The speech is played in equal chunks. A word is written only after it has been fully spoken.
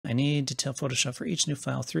I need to tell Photoshop for each new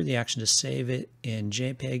file through the action to save it in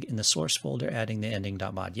JPEG in the source folder, adding the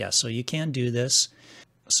ending.mod. Yeah, so you can do this.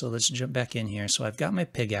 So let's jump back in here. So I've got my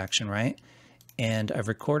pig action, right? And I've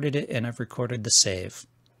recorded it and I've recorded the save.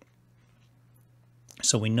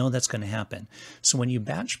 So we know that's going to happen. So when you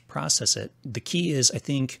batch process it, the key is, I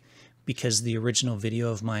think, because the original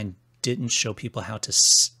video of mine didn't show people how to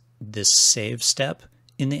this save step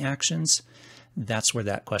in the actions, that's where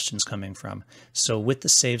that question's coming from. So with the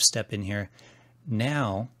save step in here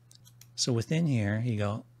now, so within here you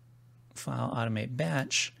go file automate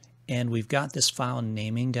batch, and we've got this file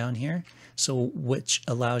naming down here, so which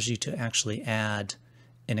allows you to actually add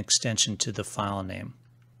an extension to the file name.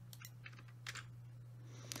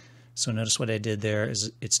 So notice what I did there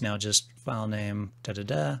is it's now just file name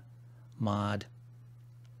mod,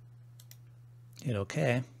 hit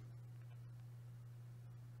OK.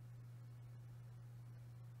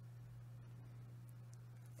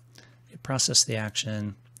 It processed the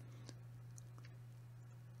action,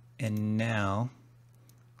 and now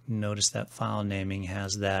notice that file naming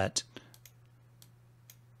has that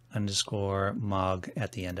 _ mog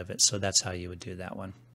at the end of it. So that's how you would do that one.